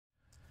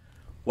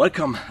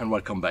Welcome and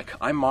welcome back.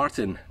 I'm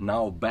Martin,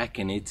 now back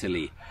in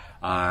Italy,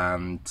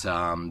 and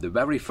the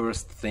very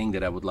first thing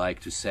that I would like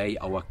to say,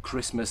 our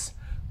Christmas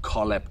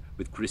collab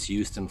with Chris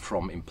Houston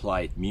from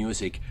Implied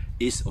Music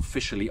is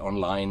officially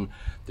online.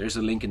 There's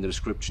a link in the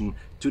description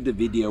to the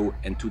video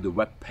and to the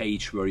web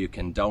page where you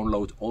can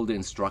download all the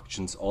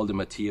instructions, all the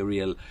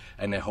material,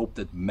 and I hope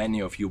that many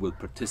of you will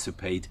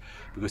participate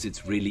because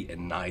it's really a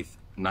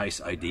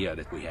nice idea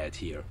that we had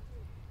here.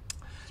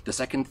 The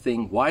second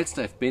thing, whilst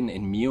I've been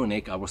in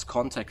Munich, I was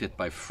contacted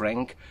by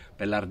Frank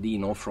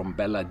Bellardino from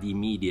Bella D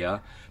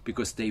Media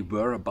because they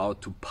were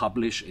about to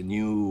publish a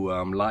new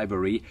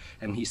library,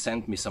 and he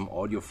sent me some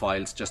audio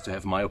files just to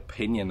have my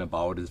opinion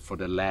about it for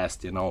the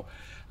last,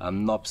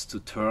 knobs to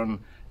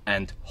turn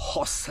and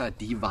Hossa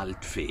di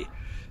Waldfee.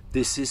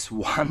 This is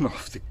one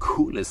of the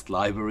coolest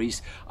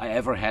libraries I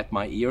ever had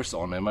my ears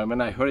on, and when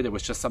I heard it, it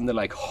was just something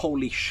like,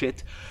 holy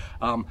shit,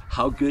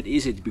 how good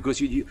is it?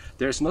 Because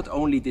there's not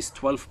only this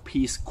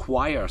 12-piece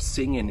choir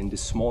singing in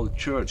this small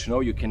church,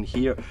 you can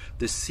hear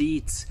the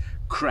seats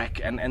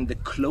crack and the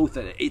cloth.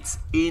 It's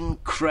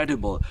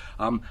incredible.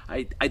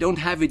 I don't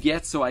have it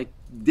yet, so I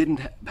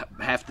didn't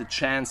have the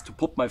chance to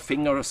put my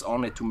fingers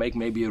on it to make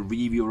maybe a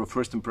review or a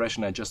first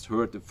impression. I just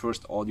heard the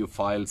first audio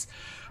files.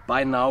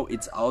 By now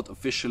it's out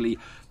officially.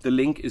 The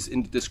link is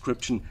in the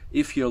description.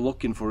 If you're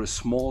looking for a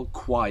small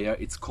choir,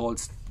 it's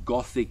called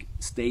Gothic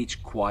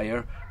Stage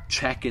choir.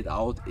 Check it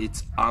out,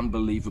 it's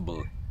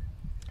unbelievable.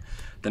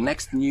 The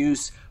next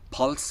news,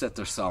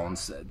 Pulsesetter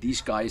Sounds.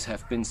 These guys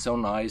have been so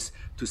nice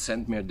to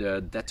send me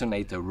the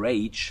Detonator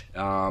Rage,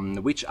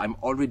 which I'm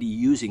already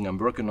using. I'm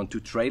working on 2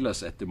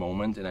 trailers at the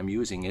moment and I'm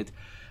using it.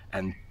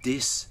 And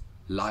this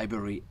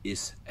library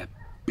is a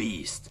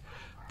beast.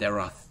 There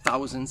are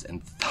thousands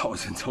and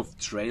thousands of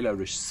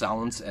trailerish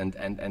sounds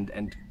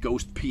and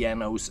ghost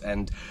pianos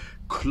and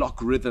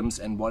clock rhythms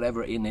and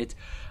whatever in it.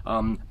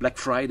 Black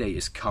Friday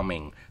is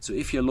coming, so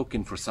if you're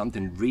looking for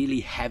something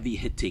really heavy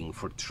hitting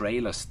for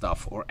trailer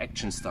stuff or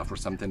action stuff or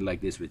something like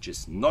this, which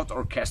is not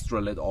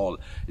orchestral at all,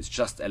 it's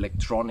just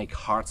electronic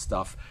hard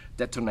stuff,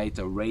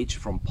 Detonator Rage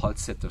from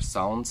Pulsesetter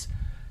Sounds.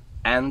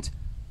 And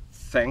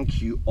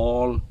thank you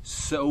all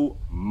so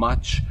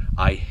much.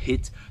 I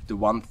hit the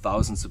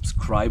 1,000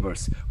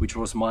 subscribers, which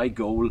was my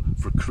goal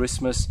for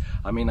Christmas.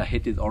 I mean, I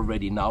hit it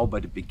already now by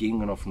the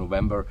beginning of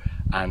November,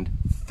 and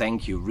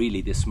thank you,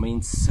 really, this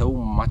means so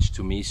much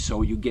to me.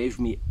 So you gave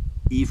me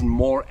even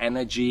more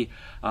energy.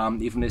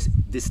 Even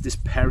this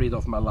period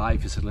of my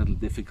life is a little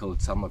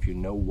difficult, some of you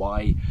know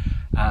why,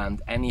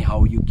 and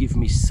anyhow, you give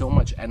me so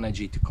much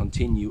energy to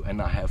continue,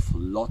 and I have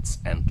lots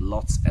and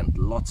lots and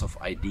lots of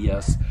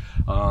ideas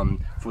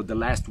for the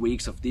last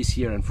weeks of this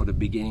year and for the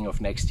beginning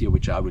of next year,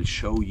 which I will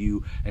show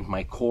you. And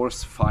my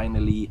course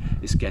finally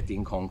is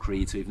getting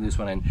concrete, so even this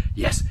one, and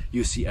yes,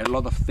 you see a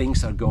lot of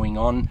things are going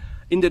on.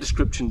 In the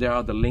description there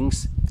are the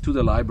links to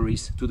the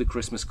libraries, to the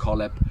Christmas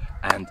collab,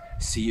 and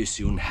see you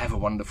soon. Have a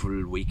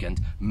wonderful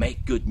weekend,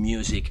 make good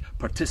music,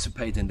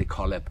 participate in the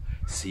collab.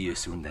 See you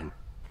soon then.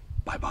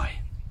 Bye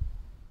bye.